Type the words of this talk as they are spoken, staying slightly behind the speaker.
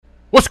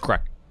What's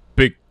crack?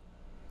 Big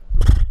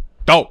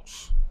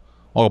dogs.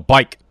 Welcome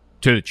bike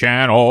to the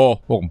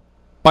channel. Welcome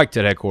bike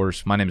to the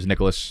headquarters. My name is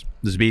Nicholas.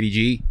 This is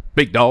BDG.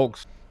 Big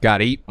dogs.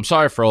 Gotta eat. I'm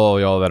sorry for all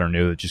y'all that are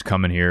new that just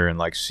come in here and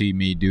like see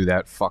me do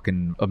that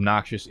fucking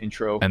obnoxious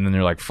intro and then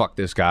they're like, fuck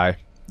this guy.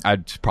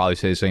 I'd probably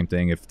say the same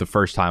thing if the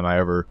first time I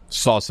ever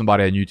saw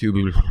somebody on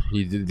YouTube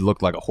he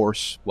looked like a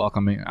horse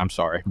welcoming. I'm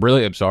sorry.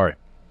 Really, I'm sorry.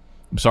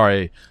 I'm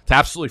sorry to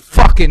absolutely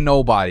fucking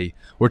nobody.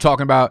 We're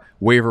talking about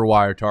waiver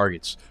wire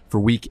targets for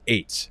week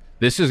 8.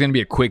 This is going to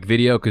be a quick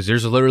video because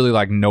there's literally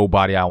like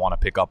nobody I want to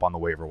pick up on the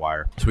waiver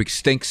wire. This week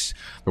stinks.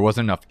 There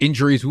wasn't enough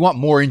injuries. We want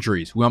more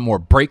injuries. We want more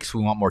breaks.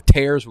 We want more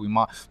tears. We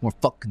want more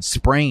fucking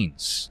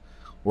sprains.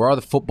 Where are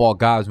the football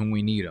guys when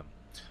we need them?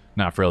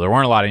 Not for real. There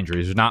weren't a lot of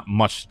injuries. There's not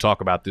much to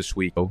talk about this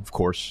week. So, of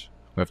course,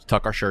 we have to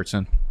tuck our shirts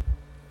in.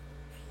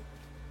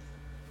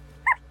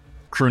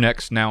 Crew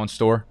necks now in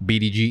store.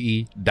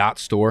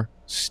 BDGE.store.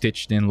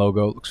 Stitched in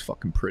logo. Looks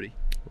fucking pretty.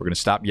 We're going to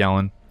stop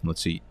yelling.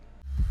 Let's eat.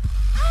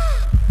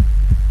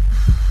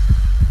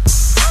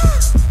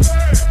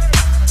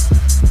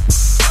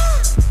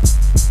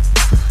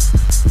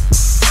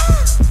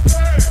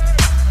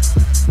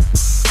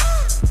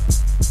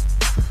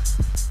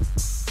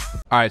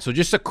 All right, so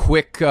just a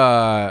quick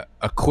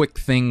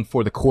thing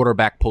for the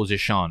quarterback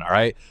position, all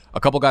right? A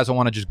couple guys I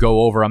want to just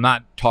go over. I'm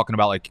not talking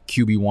about like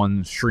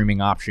QB1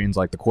 streaming options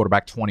like the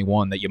quarterback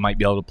 21 that you might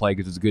be able to play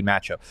because it's a good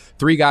matchup.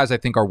 3 guys I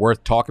think are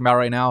worth talking about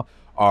right now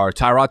are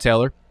Tyrod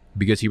Taylor,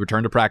 because he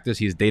returned to practice.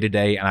 He is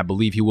day-to-day, and I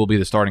believe he will be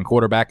the starting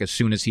quarterback as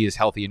soon as he is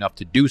healthy enough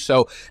to do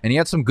so. And he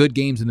had some good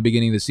games in the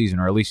beginning of the season,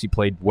 or at least he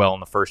played well in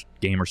the first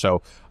game or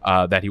so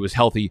that he was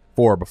healthy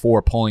for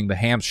before pulling the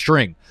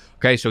hamstring.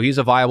 Okay, so he's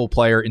a viable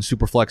player in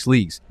Superflex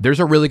leagues.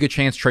 There's a really good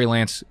chance Trey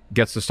Lance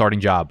gets the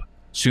starting job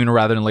sooner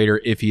rather than later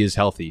if he is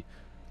healthy.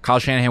 Kyle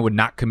Shanahan would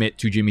not commit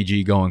to Jimmy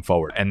G going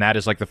forward, and that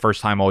is like the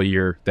first time all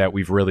year that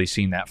we've really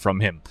seen that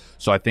from him.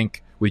 So I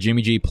think with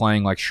Jimmy G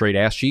playing like straight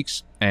ass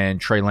cheeks and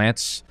Trey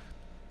Lance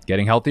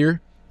getting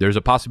healthier, there's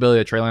a possibility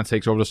that Trey Lance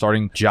takes over the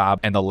starting job.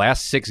 And the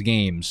last 6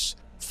 games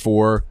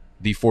for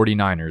the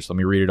 49ers, let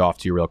me read it off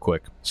to you real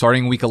quick.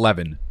 Starting week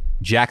 11,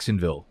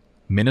 Jacksonville,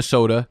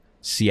 Minnesota,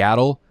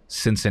 Seattle,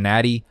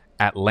 Cincinnati,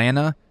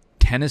 Atlanta,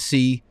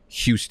 Tennessee,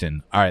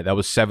 Houston. All right, that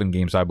was 7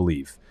 games, I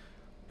believe.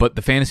 But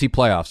the fantasy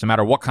playoffs, no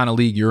matter what kind of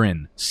league you're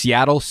in,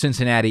 Seattle,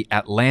 Cincinnati,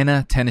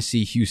 Atlanta,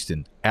 Tennessee,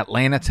 Houston,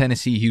 Atlanta,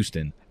 Tennessee,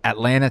 Houston,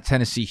 Atlanta,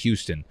 Tennessee,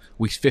 Houston,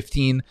 weeks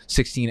 15,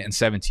 16, and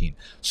 17.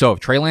 So if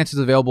Trey Lance is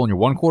available in your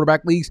one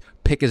quarterback leagues,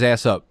 pick his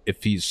ass up.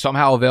 If he's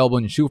somehow available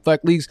in your Superflex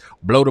leagues,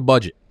 blow the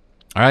budget.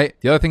 All right.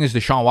 The other thing is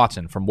Deshaun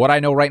Watson. From what I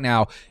know right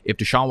now, if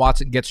Deshaun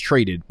Watson gets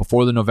traded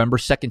before the November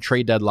 2nd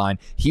trade deadline,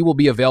 he will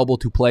be available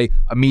to play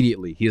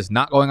immediately. He is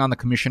not going on the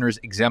commissioner's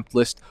exempt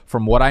list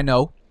from what I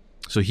know,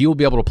 so he will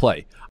be able to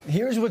play.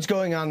 Here's what's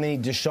going on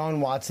in the Deshaun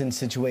Watson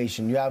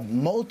situation. You have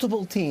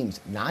multiple teams,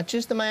 not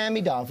just the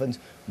Miami Dolphins,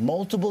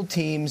 multiple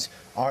teams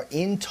are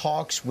in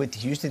talks with the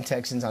Houston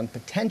Texans on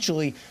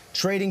potentially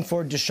trading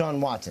for Deshaun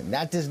Watson.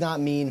 That does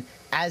not mean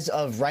as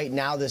of right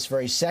now, this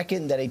very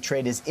second, that a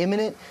trade is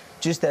imminent,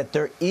 just that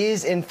there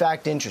is, in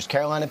fact, interest.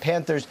 Carolina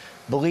Panthers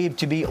believed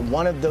to be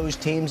one of those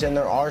teams, and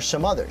there are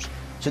some others.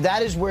 So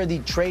that is where the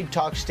trade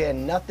talks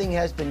stand. Nothing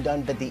has been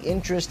done, but the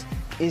interest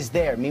is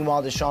there.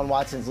 Meanwhile, Deshaun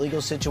Watson's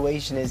legal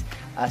situation is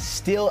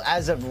still,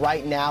 as of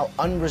right now,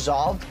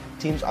 unresolved.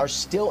 Teams are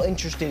still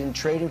interested in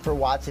trading for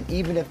Watson,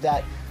 even if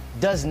that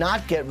does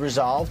not get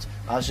resolved.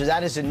 So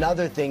that is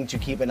another thing to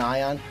keep an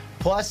eye on.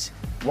 Plus,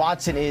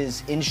 Watson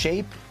is in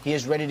shape. He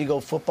is ready to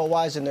go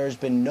football-wise, and there's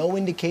been no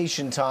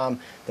indication, Tom,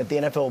 that the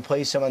NFL will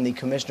place him on the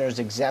commissioner's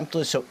exempt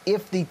list. So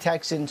if the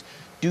Texans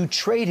do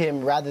trade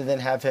him rather than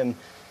have him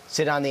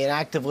sit on the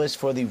inactive list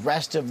for the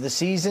rest of the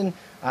season,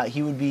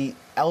 he would be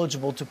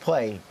eligible to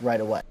play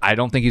right away. I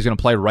don't think he's going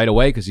to play right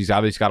away because he's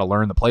obviously got to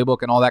learn the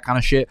playbook and all that kind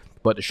of shit.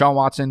 But Deshaun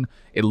Watson,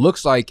 it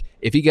looks like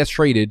if he gets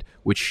traded,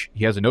 which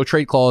he has a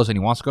no-trade clause and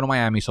he wants to go to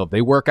Miami, so if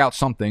they work out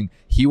something,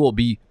 he will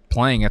be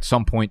playing at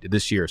some point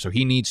this year. So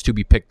he needs to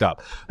be picked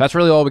up. That's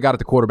really all we got at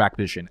the quarterback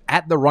position.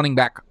 At the running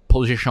back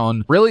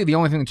position, really the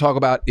only thing to talk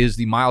about is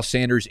the Miles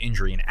Sanders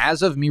injury. And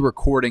as of me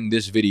recording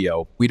this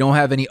video, we don't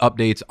have any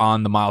updates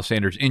on the Miles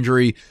Sanders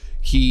injury.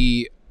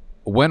 He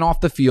went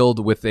off the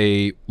field with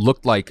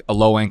looked like a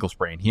low ankle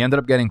sprain. He ended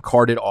up getting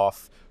carted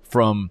off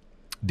from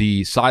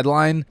the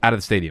sideline out of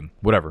the stadium,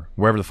 wherever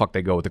the fuck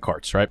they go with the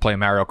carts, right? Playing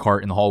Mario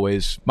Kart in the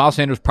hallways. Miles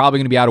Sanders probably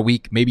going to be out a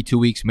week, maybe 2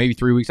 weeks, maybe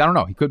 3 weeks. I don't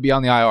know. He could be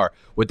on the IR.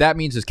 What that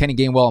means is Kenny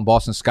Gainwell and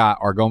Boston Scott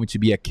are going to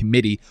be a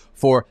committee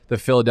for the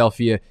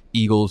Philadelphia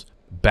Eagles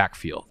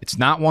backfield. It's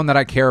not one that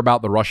I care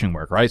about the rushing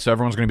work, right? So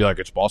everyone's going to be like,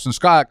 it's Boston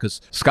Scott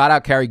because Scott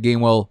outcarried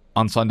Gainwell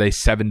on Sunday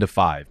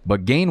 7-5.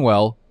 But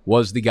Gainwell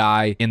was the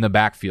guy in the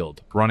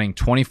backfield, running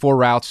 24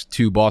 routes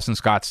to Boston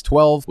Scott's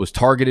 12, was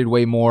targeted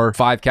way more,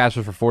 5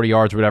 catches for 40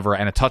 yards, whatever,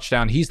 and a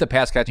touchdown. He's the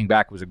pass catching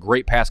back, was a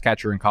great pass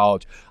catcher in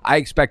college. I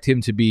expect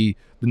him to be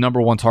the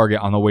number one target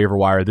on the waiver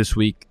wire this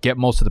week, get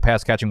most of the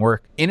pass catching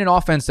work in an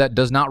offense that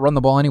does not run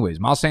the ball anyways.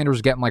 Miles Sanders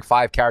is getting like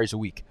 5 carries a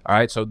week. All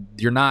right. So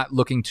you're not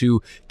looking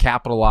to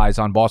capitalize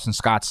on Boston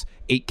Scott's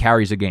 8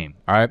 carries a game.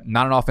 All right.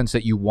 Not an offense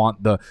that you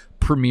want the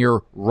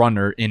premier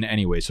runner in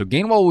anyway. So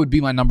Gainwell would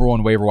be my number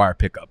one waiver wire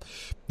pickup.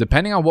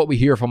 Depending on what we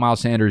hear from Miles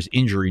Sanders'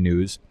 injury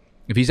news,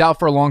 if he's out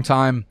for a long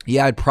time,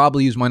 yeah, I'd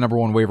probably use my number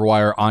one waiver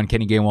wire on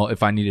Kenny Gainwell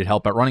if I needed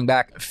help at running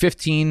back.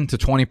 15 to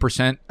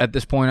 20% at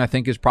this point, I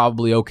think, is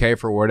probably okay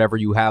for whatever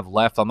you have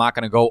left. I'm not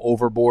going to go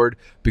overboard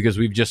because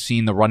we've just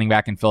seen the running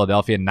back in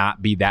Philadelphia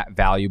not be that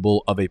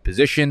valuable of a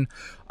position.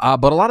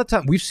 But a lot of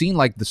time we've seen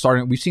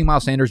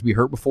Miles Sanders be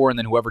hurt before, and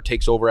then whoever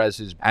takes over as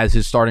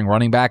his starting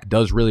running back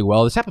does really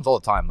well. This happens all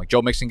the time. Like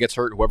Joe Mixon gets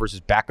hurt, whoever's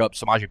his backup,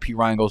 Samaje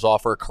Perine goes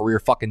off for a career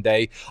fucking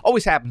day.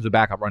 Always happens with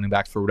backup running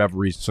backs for whatever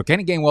reason. So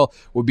Kenny Gainwell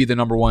would be the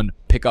number one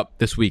pickup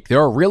this week. There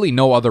are really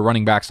no other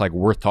running backs like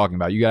worth talking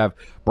about. You have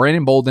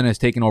Brandon Bolden has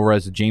taken over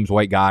as the James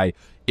White guy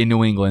in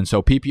New England.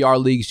 So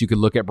PPR leagues, you could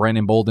look at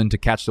Brandon Bolden to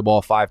catch the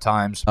ball 5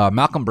 times.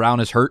 Malcolm Brown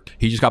is hurt.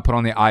 He just got put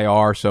on the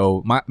IR.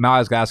 So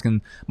Myles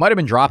Gaskin might have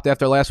been dropped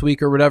after last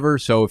week or whatever.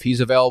 So if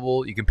he's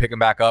available, you can pick him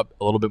back up.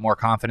 A little bit more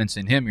confidence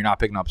in him. You're not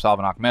picking up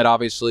Salvon Ahmed,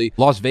 obviously.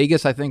 Las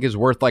Vegas, I think, is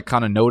worth like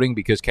kind of noting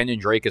because Kenyon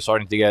Drake is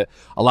starting to get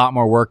a lot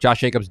more work. Josh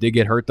Jacobs did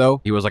get hurt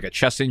though. He was like a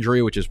chest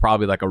injury, which is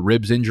probably like a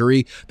ribs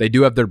injury. They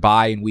do have their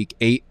bye in week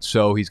 8,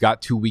 so he's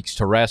got 2 weeks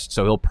to rest.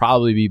 So he'll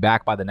probably be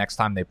back by the next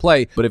time they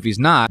play. But if he's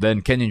not,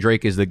 then Kenyon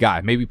Drake is the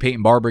guy. Maybe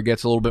Peyton Barber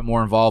gets a little bit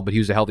more involved, but he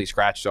was a healthy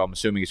scratch, so I'm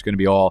assuming it's going to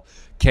be all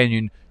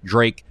Kenyon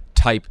Drake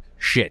type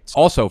shit.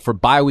 Also, for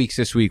bye weeks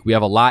this week, we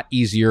have a lot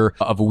easier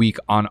of a week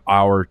on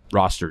our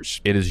rosters.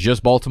 It is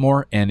just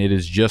Baltimore, and it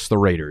is just the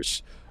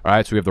Raiders. All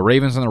right, so we have the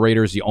Ravens and the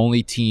Raiders, the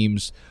only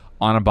teams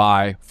on a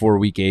bye for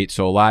week 8,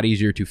 so a lot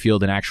easier to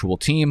field an actual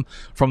team.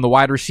 From the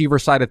wide receiver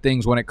side of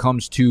things, when it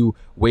comes to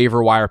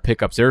waiver wire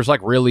pickups, there's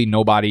like really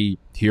nobody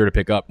here to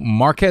pick up.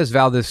 Marquez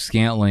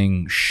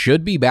Valdes-Scantling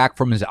should be back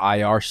from his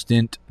IR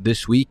stint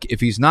this week.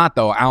 If he's not,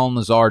 though, Allen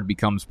Lazard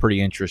becomes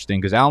pretty interesting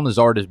because Allen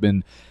Lazard has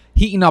been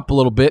heating up a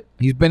little bit.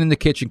 He's been in the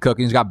kitchen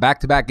cooking. He's got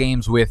back-to-back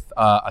games with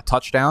a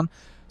touchdown.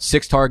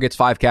 6 targets,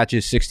 5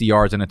 catches, 60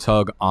 yards, and a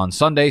tug on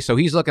Sunday. So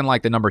he's looking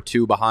like the number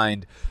 2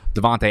 behind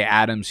Devontae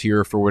Adams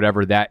here for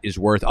whatever that is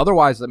worth.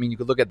 Otherwise, I mean, you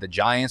could look at the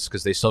Giants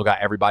because they still got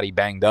everybody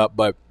banged up,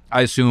 but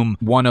I assume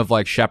one of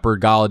like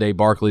Shepard, Galladay,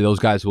 Barkley, those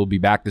guys will be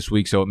back this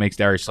week, so it makes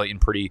Darius Slayton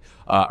pretty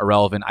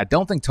irrelevant. I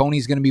don't think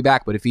Tony's going to be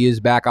back, but if he is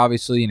back,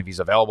 obviously, and if he's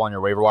available on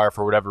your waiver wire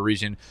for whatever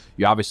reason,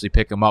 you obviously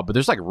pick him up. But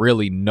there's like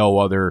really no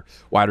other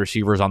wide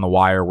receivers on the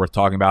wire worth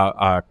talking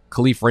about.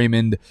 Khalif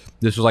Raymond,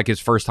 this was like his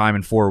first time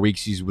in 4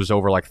 weeks. He was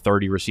over like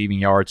 30 receiving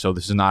yards, so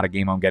this is not a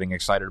game I'm getting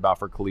excited about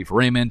for Khalif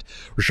Raymond.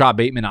 Rashad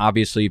Bateman,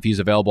 obviously, if he's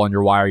available on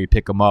your wire, you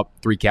pick him up.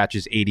 3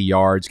 catches, 80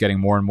 yards,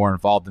 getting more and more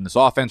involved in this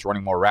offense,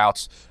 running more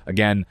routes.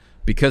 Again,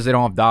 because they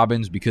don't have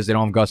Dobbins, because they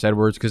don't have Gus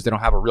Edwards, because they don't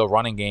have a real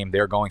running game,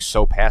 they're going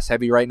so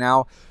pass-heavy right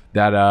now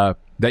that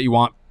you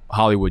want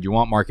Hollywood, you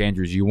want Mark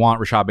Andrews, you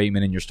want Rashad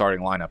Bateman in your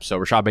starting lineup. So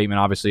Rashad Bateman,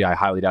 obviously, I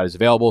highly doubt is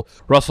available.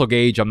 Russell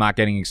Gage, I'm not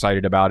getting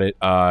excited about it.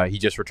 He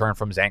just returned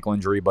from his ankle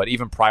injury, but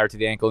even prior to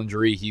the ankle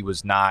injury, he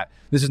was not.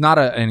 This is not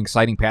an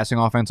exciting passing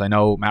offense. I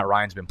know Matt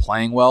Ryan's been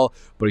playing well,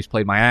 but he's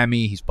played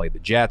Miami, he's played the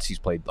Jets, he's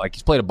played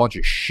a bunch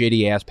of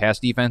shitty ass pass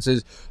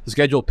defenses. The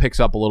schedule picks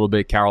up a little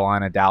bit: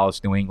 Carolina,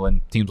 Dallas, New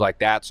England, teams like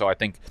that. So I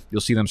think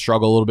you'll see them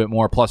struggle a little bit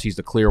more. Plus, he's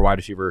the clear wide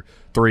receiver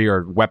 3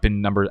 or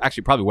weapon number,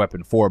 actually probably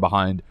weapon 4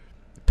 behind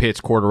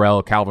Pitts,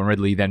 Cordarrelle, Calvin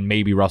Ridley, then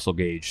maybe Russell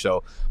Gage.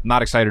 So I'm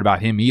not excited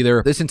about him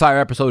either. This entire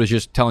episode is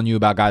just telling you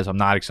about guys I'm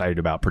not excited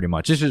about pretty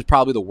much. This is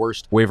probably the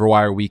worst waiver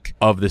wire week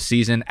of the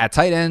season. At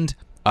tight end,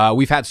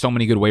 we've had so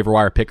many good waiver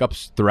wire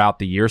pickups throughout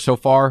the year so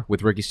far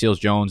with Ricky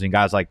Seals-Jones and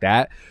guys like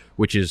that,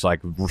 which is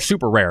like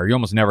super rare. You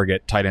almost never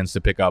get tight ends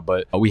to pick up,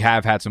 but we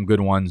have had some good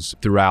ones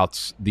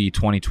throughout the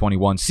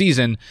 2021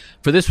 season.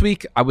 For this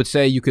week, I would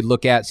say you could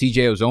look at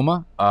CJ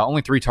Uzomah.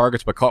 Only 3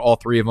 targets, but caught all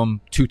 3 of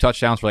them. 2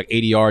 touchdowns for like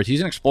 80 yards.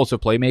 He's an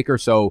explosive playmaker,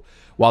 so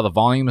while the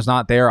volume is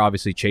not there,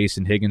 obviously Chase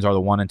and Higgins are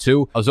the 1 and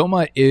 2.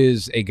 Uzomah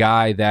is a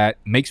guy that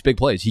makes big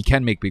plays. He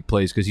can make big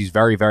plays because he's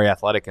very, very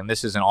athletic, and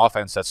this is an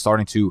offense that's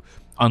starting to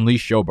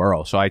unleash Joe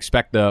Burrow. So I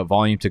expect the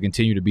volume to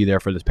continue to be there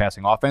for this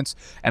passing offense.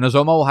 And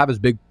Uzomah will have his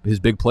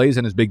big plays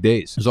and his big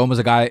days. Uzomah's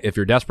a guy, if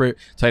you're desperate,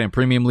 tight end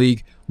premium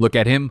league, look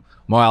at him.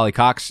 Mo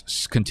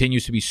Alley-Cox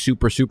continues to be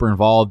super, super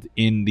involved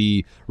in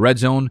the red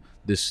zone.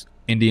 This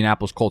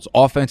Indianapolis Colts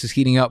offense is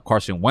heating up.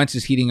 Carson Wentz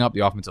is heating up.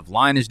 The offensive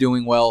line is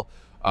doing well.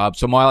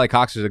 So Mo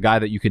Alley-Cox is a guy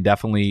that you could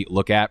definitely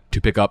look at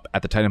to pick up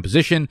at the tight end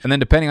position. And then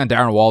depending on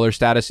Darren Waller's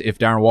status, if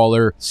Darren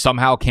Waller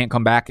somehow can't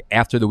come back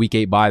after the week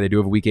 8 bye, they do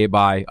have a week 8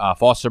 bye.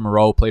 Foster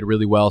Moreau played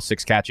really well,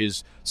 6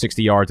 catches,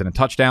 60 yards and a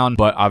touchdown.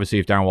 But obviously,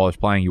 if Darren Waller's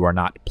playing, you are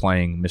not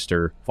playing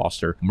Mr.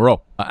 Foster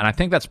Moreau. And I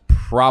think that's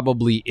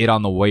probably it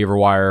on the waiver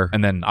wire.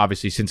 And then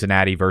obviously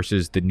Cincinnati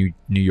versus the New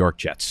York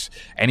Jets.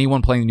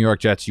 Anyone playing the New York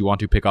Jets, you want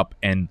to pick up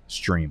and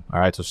stream. All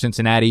right, so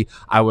Cincinnati.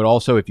 I would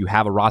also, if you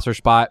have a roster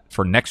spot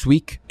for next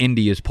week,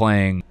 Indy is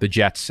playing the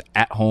Jets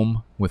at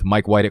home with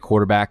Mike White at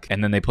quarterback.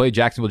 And then they play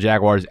Jacksonville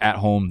Jaguars at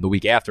home the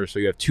week after. So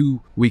you have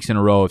 2 weeks in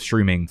a row of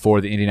streaming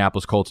for the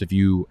Indianapolis Colts. If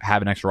you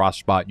have an extra roster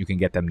spot, you can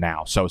get them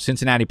now. So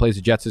Cincinnati plays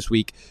the Jets this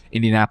week,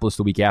 Indianapolis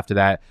the week after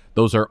that.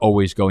 Those are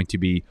always going to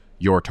be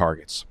your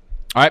targets.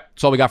 All right,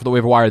 that's all we got for the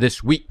waiver wire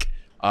this week.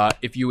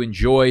 If you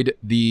enjoyed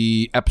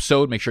the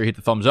episode, make sure you hit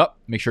the thumbs up.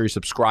 Make sure you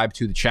subscribe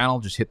to the channel.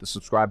 Just hit the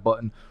subscribe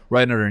button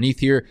right underneath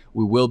here.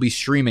 We will be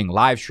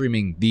live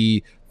streaming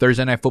the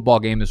Thursday Night Football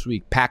game this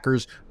week.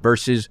 Packers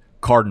versus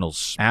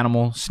Cardinals.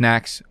 Animal,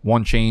 snacks,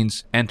 one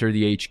chains, enter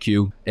the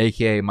HQ,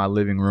 aka my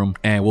living room,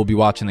 and we'll be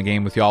watching the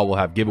game with y'all. We'll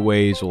have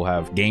giveaways, we'll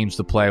have games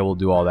to play, we'll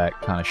do all that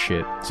kind of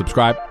shit.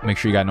 Subscribe, make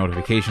sure you got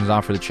notifications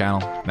on for the channel.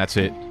 That's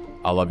it.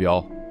 I love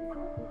y'all.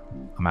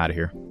 I'm out of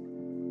here.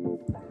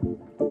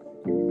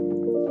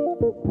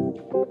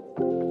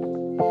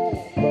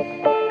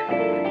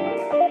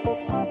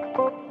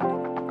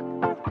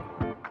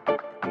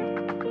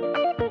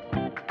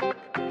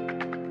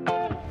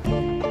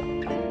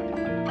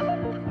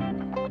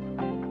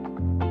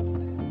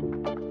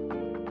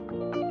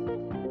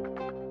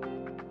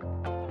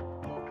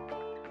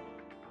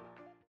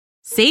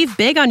 Save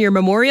big on your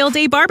Memorial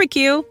Day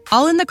barbecue,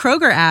 all in the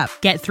Kroger app.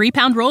 Get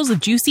 3-pound rolls of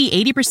juicy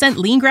 80%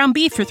 lean ground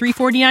beef for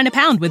 $3.49 a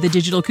pound with a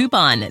digital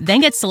coupon.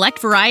 Then get select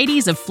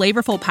varieties of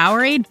flavorful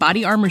Powerade,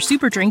 Body Armor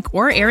Super Drink,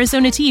 or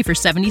Arizona tea for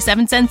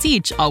 77 cents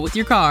each, all with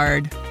your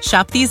card.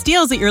 Shop these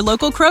deals at your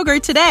local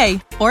Kroger today,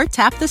 or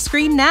tap the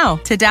screen now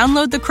to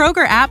download the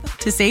Kroger app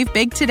to save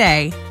big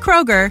today.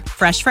 Kroger,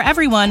 fresh for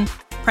everyone.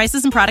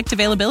 Prices and product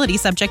availability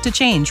subject to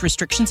change.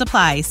 Restrictions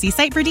apply. See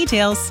site for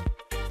details.